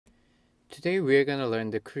Today we're gonna learn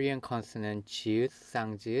the Korean consonant jiut,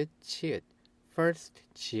 sangjiut, chiut. First,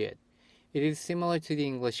 jiut. It is similar to the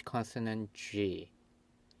English consonant G.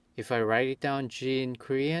 If I write it down G in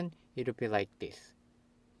Korean, it would be like this.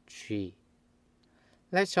 G.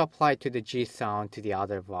 Let's apply to the G sound to the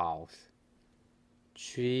other vowels.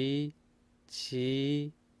 G,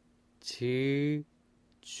 G, J,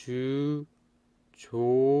 Ju,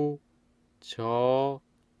 Jo, Jo,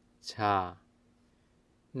 Ja.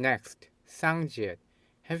 Next, sangjiut.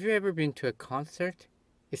 Have you ever been to a concert?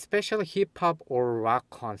 Especially hip-hop or rock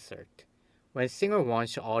concert. When singer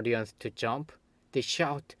wants the audience to jump, they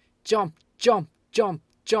shout, jump, jump, jump,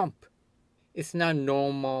 jump. It's not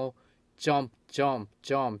normal jump, jump,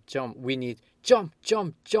 jump, jump. We need jump,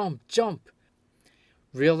 jump, jump, jump.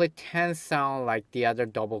 Really tense sound like the other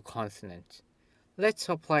double consonants. Let's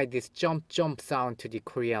apply this jump, jump sound to the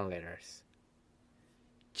Korean letters.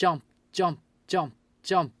 Jump, jump, jump,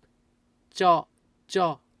 jump. Ja,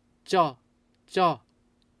 ja, ja, ja.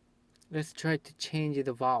 Let's try to change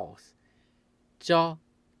the vowels. Ja,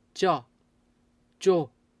 ja, jo,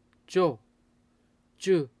 jo,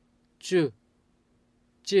 ju, ju,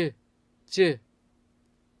 ji, ji,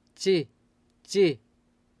 ji, ji,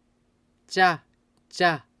 ja,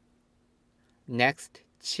 ja. Next,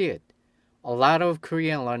 chiut. A lot of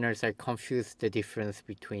Korean learners are confused the difference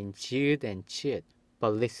between jiut and chiut.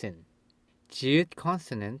 But listen, jiut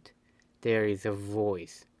consonant, there is a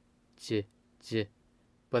voice, j, j.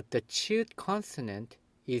 But the chiut consonant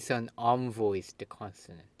is an unvoiced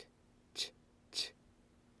consonant, ch, ch,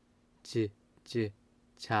 j, j,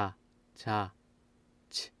 cha, cha,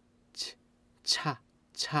 ch, ch, cha,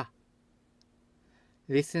 cha.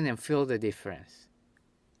 Listen and feel the difference.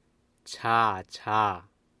 cha, cha,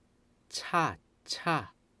 cha,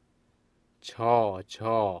 cha, cho,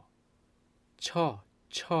 cho, cho,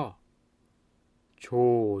 cho,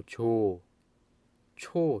 조, 조,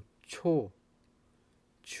 초, 초,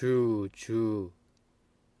 주, 주,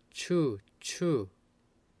 추, 추,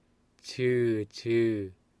 즈,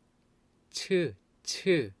 즈, 츠,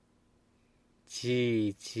 츠,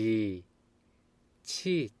 지, 지,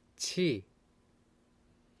 치, 치.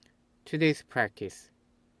 Today's practice.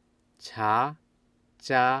 자,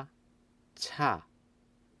 자, 차,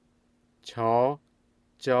 저,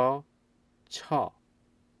 저, 처,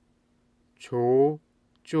 조,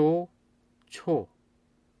 조, 초,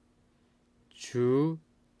 주,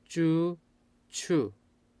 주, 추,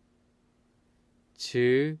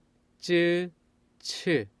 즈, 즈,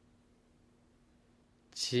 츠,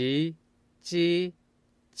 지, 지,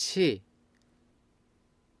 치.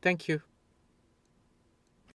 Thank you.